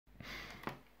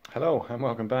Hello and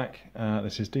welcome back.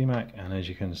 This is Dmac, and as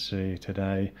you can see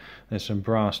today there's some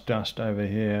brass dust over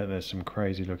here, there's some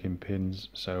crazy looking pins,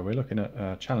 so we're looking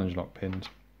at challenge lock pins.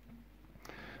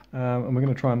 And we're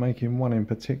going to try making one in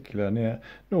particular.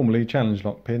 Normally challenge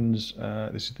lock pins,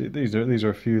 these are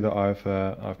a few that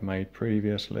I've made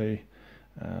previously.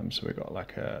 So we've got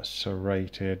like a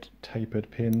serrated tapered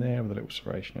pin there with a little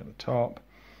serration at the top.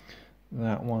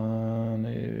 That one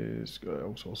is got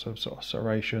all sorts of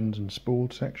serrations and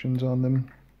spooled sections on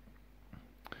them.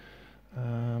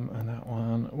 And that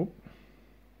one,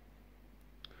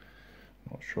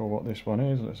 not sure what this one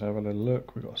is. Let's have a little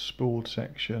look. We've got a spooled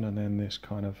section, and then this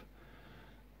kind of,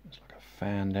 it's like a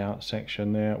fanned out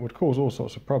section there. It would cause all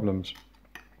sorts of problems.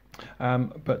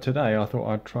 But today I thought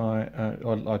I'd try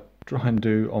and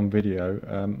do on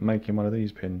video making one of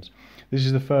these pins. This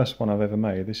is the first one I've ever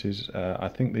made. This is I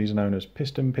think these are known as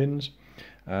piston pins.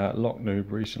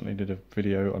 Locknoob recently did a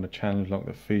video on a challenge lock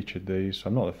that featured these, so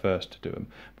I'm not the first to do them.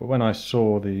 But when I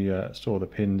saw the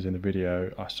pins in the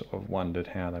video, I sort of wondered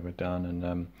how they were done,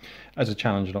 and as a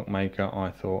challenge lock maker, I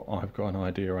thought I've got an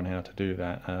idea on how to do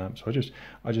that. So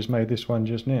I just made this one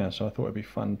just now. So I thought it'd be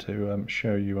fun to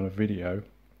show you on a video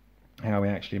how we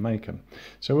actually make them.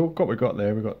 So we've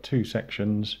got two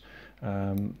sections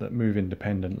that move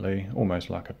independently,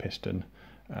 almost like a piston,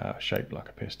 shaped like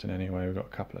a piston anyway. We've got a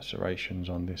couple of serrations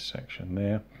on this section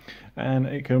there, and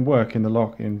it can work in the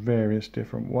lock in various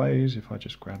different ways. If I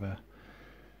just grab a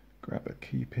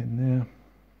key pin there.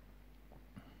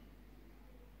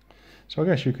 So I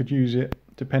guess you could use it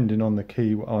depending on the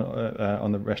key,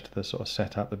 on the rest of the sort of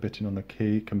setup. The bitting on the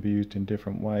key can be used in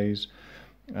different ways.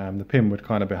 The pin would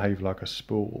kind of behave like a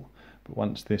spool, but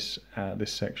once this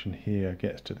section here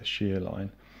gets to the shear line,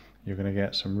 you're going to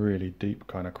get some really deep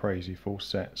kind of crazy false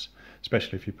sets,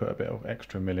 especially if you put a bit of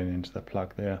extra milling into the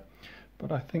plug there.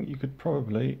 But I think you could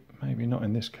probably, maybe not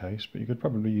in this case, but you could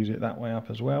probably use it that way up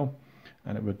as well,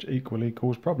 and it would equally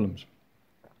cause problems.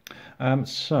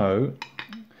 So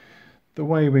the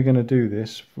way we're going to do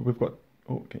this, we've got,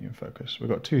 get you in focus. We've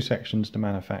got two sections to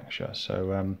manufacture,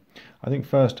 so I think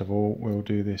first of all we'll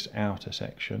do this outer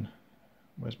section.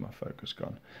 Where's my focus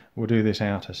gone? We'll do this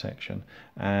outer section,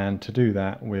 and to do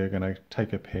that we're going to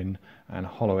take a pin and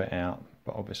hollow it out,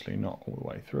 but obviously not all the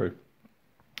way through.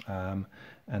 And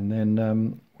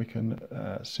then we can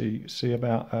see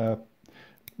about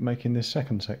making this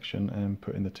second section and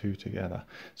putting the two together.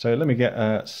 So let me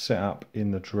get set up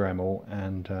in the Dremel,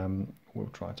 and we'll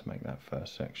try to make that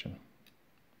first section.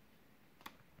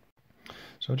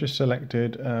 So I just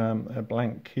selected a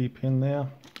blank key pin there,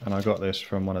 and I got this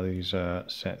from one of these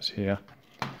sets here.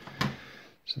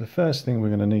 So the first thing we're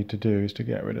going to need to do is to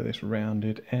get rid of this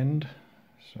rounded end.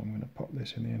 So I'm going to pop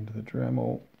this in the end of the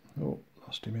Dremel. Oh,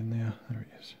 lost him in there. There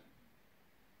he is.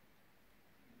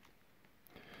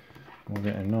 We'll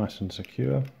get him nice and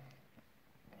secure.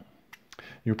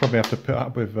 You'll probably have to put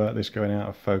up with this going out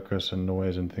of focus and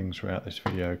noise and things throughout this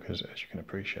video, because as you can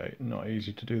appreciate, not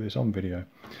easy to do this on video.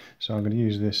 So I'm going to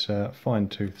use this fine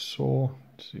tooth saw,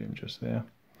 see him just there,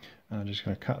 and I'm just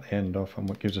going to cut the end off, and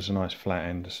what gives us a nice flat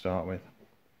end to start with.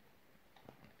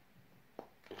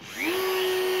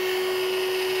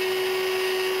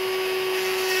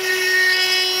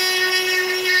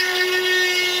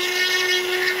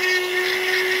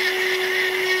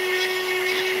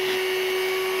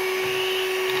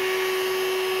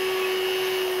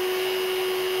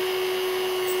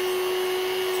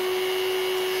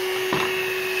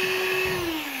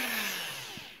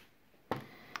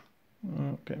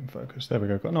 Getting focused. There we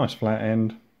go. Got a nice flat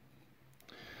end.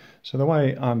 So the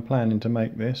way I'm planning to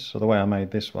make this, or the way I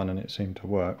made this one, and it seemed to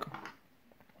work,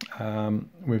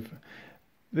 with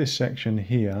this section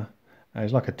here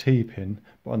is like a T-pin,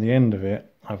 but on the end of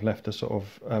it I've left a sort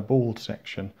of ball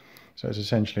section. So it's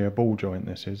essentially a ball joint.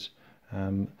 This is.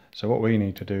 So what we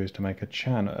need to do is to make a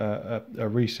channel, a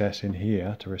recess in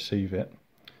here to receive it.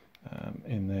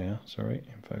 In there, sorry,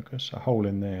 in focus, a hole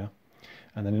in there.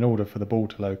 And then in order for the ball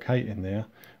to locate in there,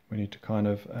 we need to kind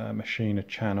of machine a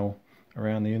channel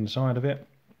around the inside of it.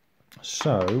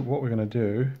 So what we're going to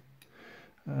do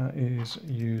is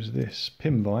use this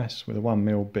pin vise with a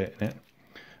 1mm bit in it.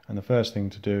 And the first thing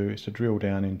to do is to drill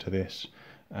down into this.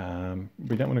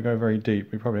 We don't want to go very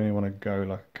deep. We probably only want to go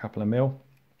like a couple of mil.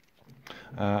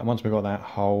 And once we've got that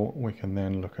hole, we can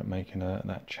then look at making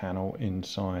that channel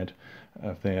inside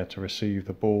of there to receive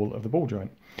the ball of the ball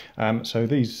joint. So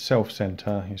these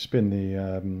self-center. You spin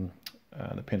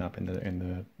the pin up in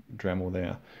the Dremel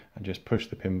there, and just push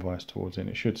the pin vise towards it. And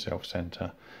it should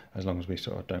self-center, as long as we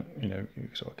sort of don't, you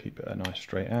sort of keep it at a nice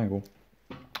straight angle,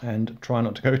 and try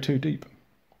not to go too deep.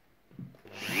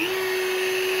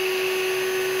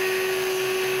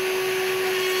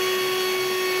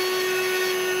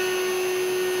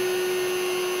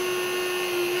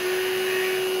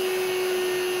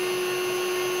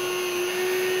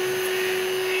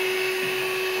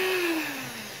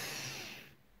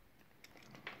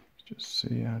 Just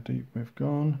see how deep we've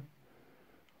gone.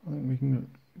 I think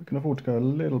we can afford to go a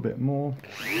little bit more.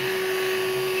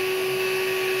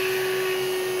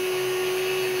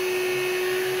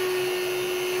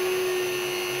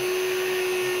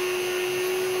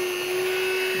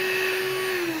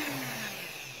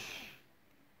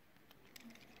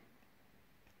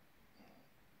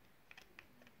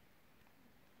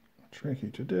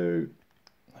 Tricky to do.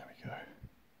 There we go.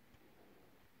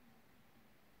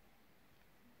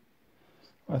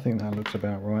 I think that looks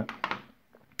about right.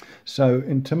 So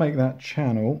to make that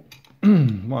channel, what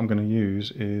I'm going to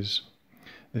use is,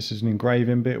 this is an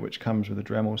engraving bit which comes with a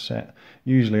Dremel set.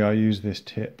 Usually I use this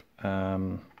tip,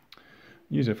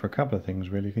 use it for a couple of things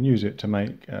really. You can use it to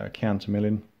make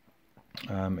countermilling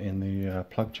in the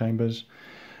plug chambers.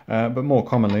 But more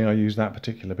commonly I use that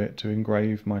particular bit to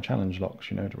engrave my challenge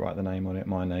locks, you know, to write the name on it,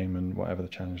 my name and whatever the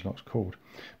challenge lock's called.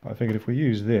 But I figured if we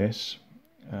use this,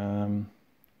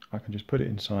 I can just put it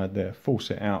inside there,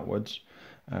 force it outwards,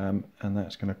 and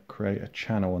that's going to create a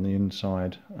channel on the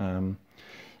inside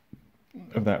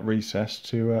of that recess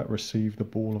to receive the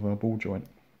ball of our ball joint.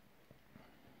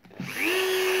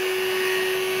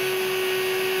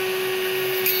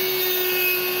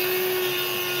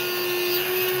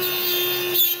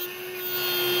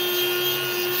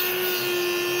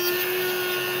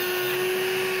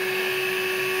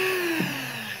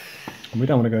 And we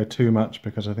don't want to go too much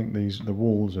because I think the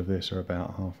walls of this are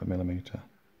about 0.5 millimeter.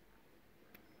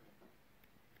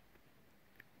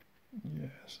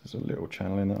 Yes, there's a little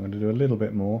channel in that. I'm going to do a little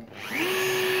bit more.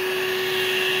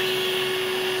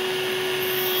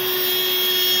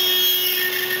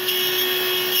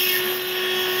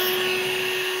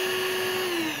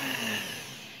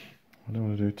 I don't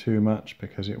want to do too much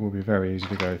because it will be very easy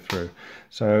to go through.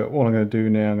 So all I'm going to do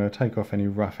now, I'm going to take off any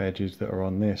rough edges that are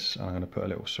on this. I'm going to put a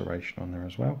little serration on there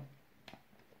as well.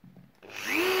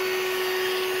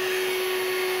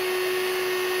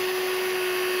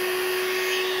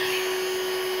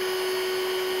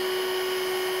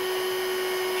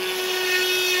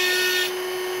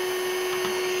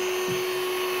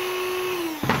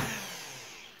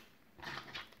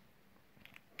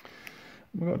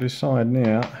 We've got to decide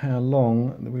now how long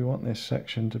that we want this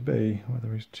section to be,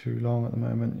 whether it's too long at the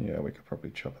moment. Yeah, we could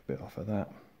probably chop a bit off of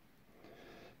that.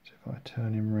 So if I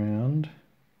turn him round,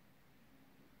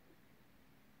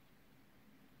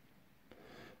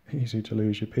 easy to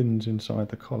lose your pins inside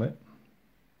the collet.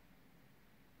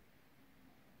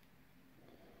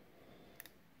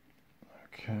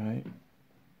 Okay.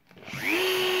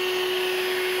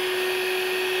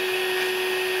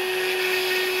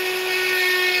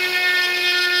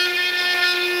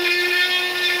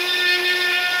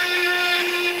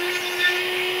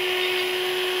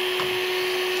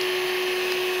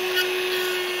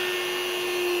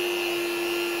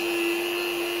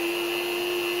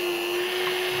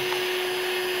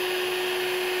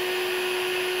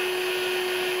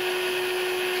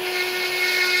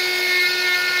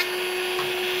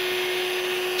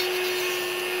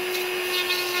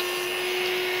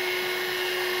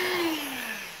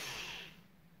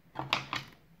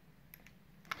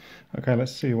 Okay,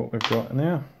 let's see what we've got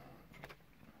now.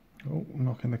 Oh,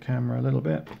 knocking the camera a little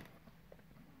bit.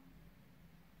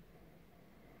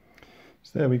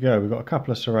 So there we go, we've got a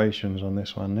couple of serrations on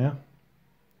this one now.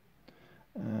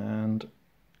 And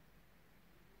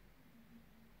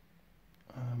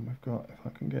we've got, if I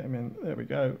can get him in, there we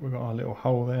go, we've got our little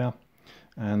hole there.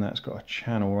 And that's got a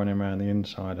channel running around the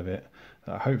inside of it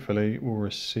that hopefully will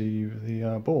receive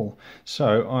the ball.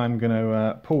 So I'm going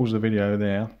to pause the video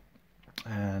there,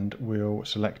 and we'll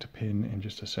select a pin in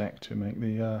just a sec to make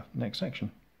the next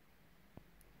section.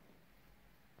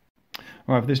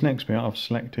 Alright, for this next bit I've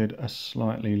selected a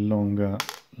slightly longer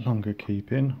key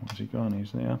pin. Where's he gone?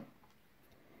 He's there.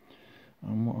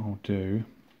 And what I'll do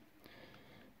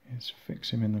is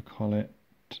fix him in the collet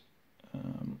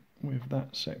with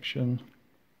that section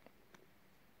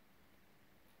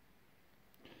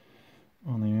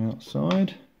on the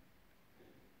outside.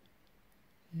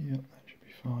 Yep, that should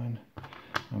be fine.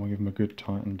 And we'll give them a good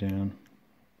tighten down.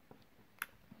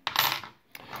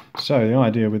 So the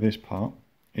idea with this part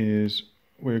is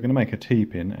we're going to make a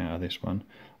T-pin out of this one.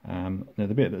 Now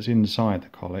the bit that's inside the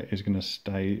collet is going to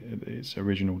stay at its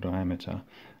original diameter,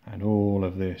 and all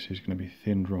of this is going to be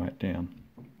thinned right down.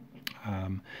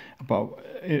 But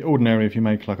ordinarily, if you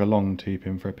make like a long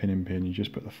T-pin for a pin-in-pin, you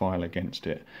just put the file against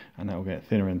it and that will get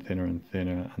thinner and thinner and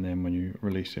thinner, and then when you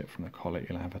release it from the collet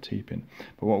you'll have a T-pin.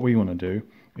 But what we want to do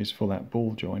is for that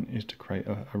ball joint is to create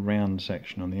a round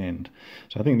section on the end.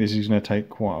 So I think this is going to take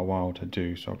quite a while to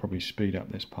do, so I'll probably speed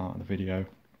up this part of the video.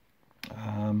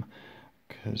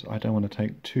 because I don't want to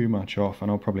take too much off,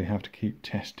 and I'll probably have to keep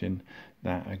testing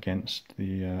that against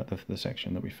the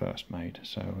section that we first made.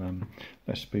 So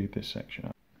let's speed this section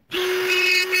up.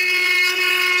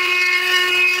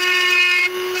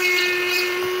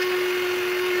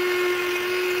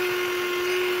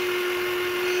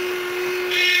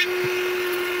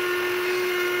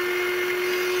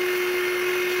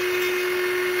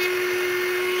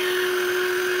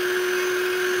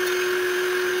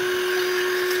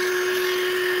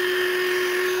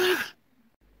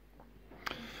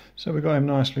 So we've got him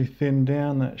nicely thinned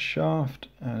down, that shaft,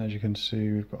 and as you can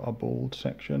see we've got a bald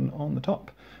section on the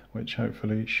top, which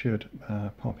hopefully should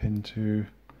pop into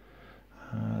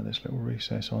this little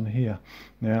recess on here.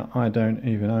 Now I don't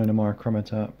even own a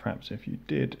micrometer. Perhaps if you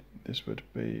did, this would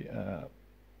be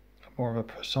more of a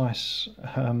precise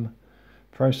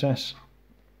process,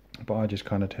 but I just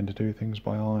kind of tend to do things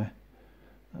by eye.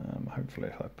 Hopefully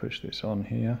if I push this on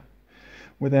here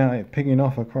without it pinging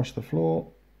off across the floor,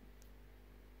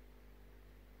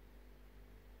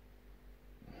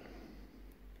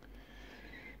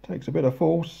 takes a bit of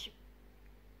force.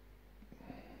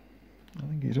 I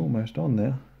think he's almost on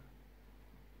there.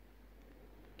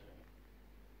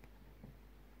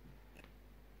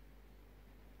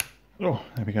 Oh,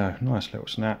 there we go. Nice little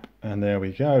snap. And there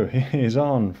we go. He is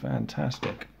on.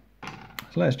 Fantastic.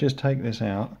 So let's just take this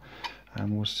out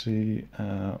and we'll see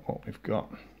what we've got.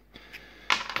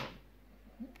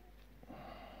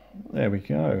 There we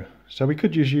go. So we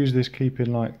could just use this key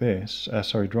pin like this,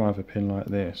 driver pin like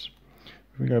this.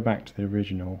 If we go back to the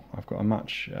original, I've got a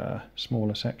much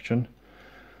smaller section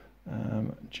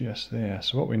just there.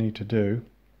 So what we need to do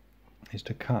is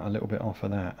to cut a little bit off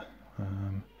of that,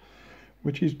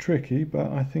 which is tricky,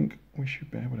 but I think we should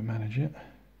be able to manage it.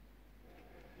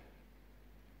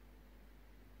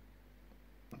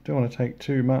 Don't want to take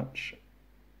too much.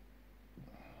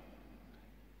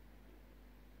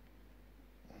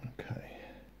 Okay,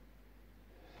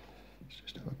 let's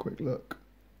just have a quick look.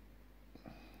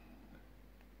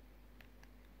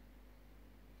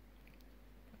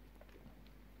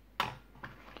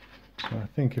 So I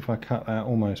think if I cut that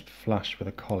almost flush with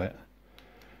a collet,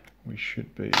 we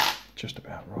should be just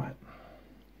about right.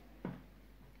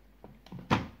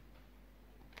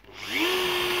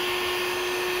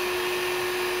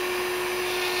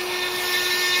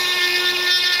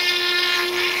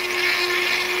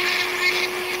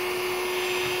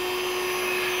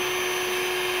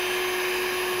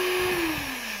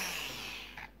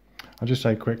 I'll just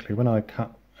say quickly, when I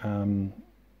cut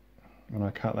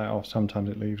that off, sometimes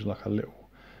it leaves like a little,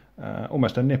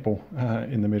 almost a nipple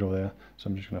in the middle there. So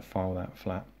I'm just going to file that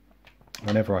flat.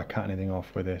 Whenever I cut anything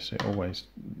off with this, it always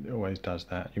does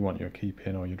that. You want your key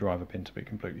pin or your driver pin to be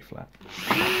completely flat.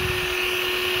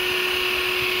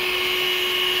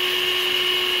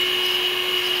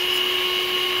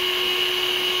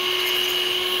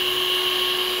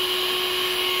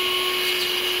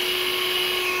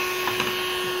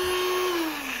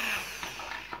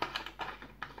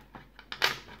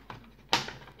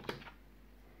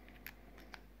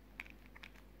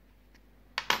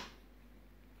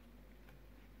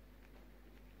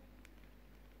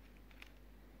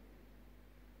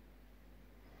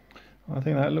 I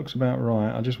think that looks about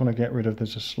right. I just want to get rid of,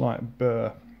 there's a slight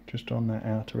burr just on that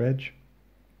outer edge.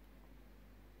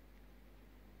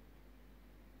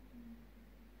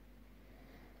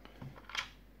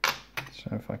 So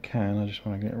if I can, I just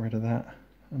want to get rid of that,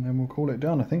 and then we'll call it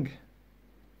done, I think.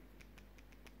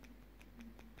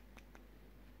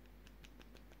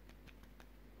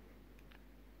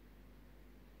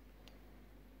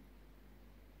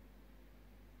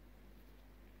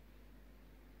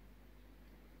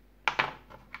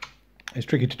 It's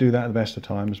tricky to do that at the best of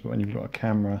times, but when you've got a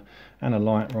camera and a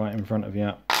light right in front of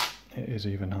you, it is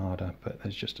even harder. But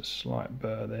there's just a slight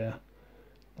burr there.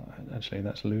 Actually,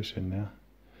 that's loosened now.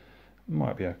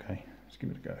 Might be okay. Let's give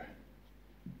it a go.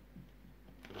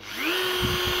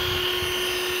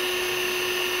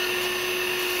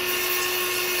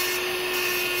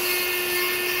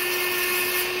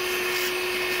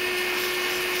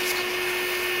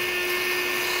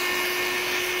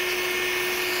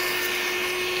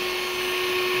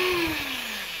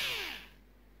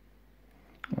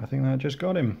 I think that just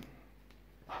got him.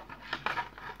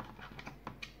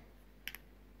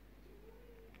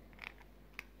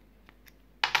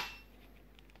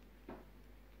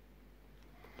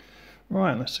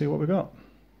 Right, let's see what we got.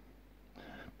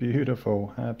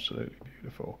 Beautiful, absolutely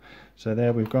beautiful. So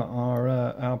there we've got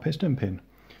our piston pin.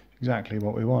 Exactly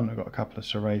what we want. We've got a couple of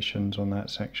serrations on that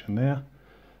section there.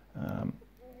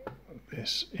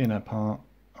 This inner part,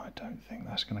 I don't think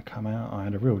that's going to come out. I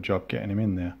had a real job getting him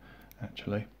in there,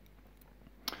 actually.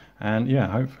 and yeah,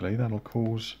 hopefully that'll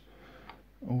cause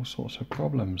all sorts of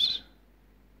problems.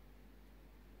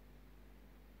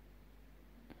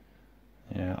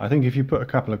 Yeah, I think if you put a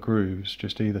couple of grooves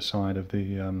just either side of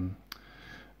the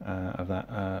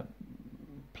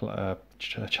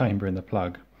chamber in the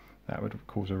plug, that would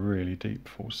cause a really deep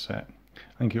false set.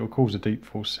 I think it will cause a deep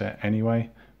false set anyway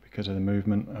because of the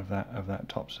movement of that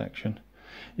top section.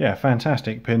 Yeah,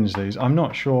 fantastic pins these. I'm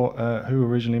not sure who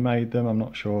originally made them. I'm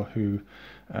not sure who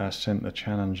sent the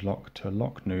challenge lock to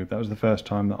Locknoob. That was the first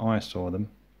time that I saw them.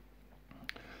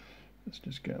 Let's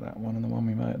just get that one and the one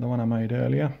we made, the one I made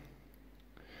earlier.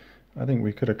 I think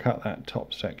we could have cut that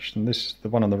top section. This, the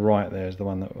one on the right there, is the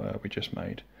one that we just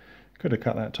made. Could have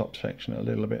cut that top section a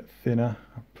little bit thinner.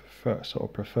 I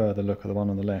prefer the look of the one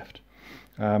on the left.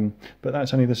 But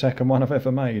that's only the second one I've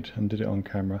ever made and did it on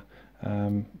camera.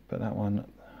 But that one,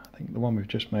 I think the one we've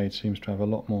just made seems to have a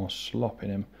lot more slop in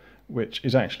him, which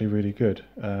is actually really good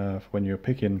for when you're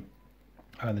picking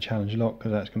the challenge lock,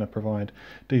 because that's going to provide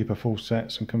deeper false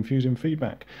sets and confusing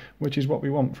feedback, which is what we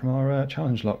want from our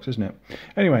challenge locks, isn't it?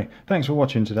 Anyway, thanks for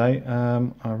watching today.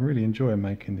 I really enjoy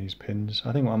making these pins.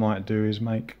 I think what I might do is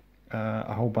make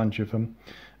a whole bunch of them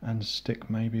and stick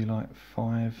maybe like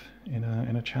 5 in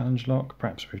a challenge lock,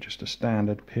 perhaps with just a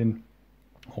standard pin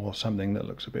or something that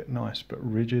looks a bit nice but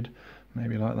rigid,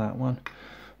 maybe like that one,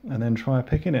 and then try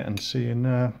picking it and seeing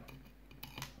oh,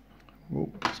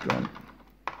 it's gone.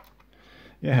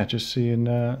 Yeah, just seeing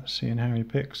how he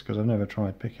picks, because I've never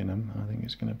tried picking them. I think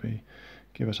it's going to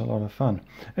give us a lot of fun.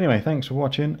 Anyway, thanks for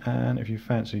watching, and if you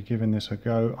fancy giving this a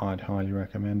go, I'd highly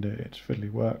recommend it. It's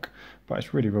fiddly work, but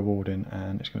it's really rewarding,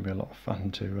 and it's going to be a lot of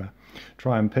fun to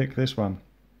try and pick this one.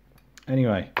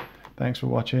 Anyway, thanks for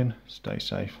watching. Stay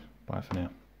safe. Bye for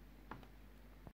now.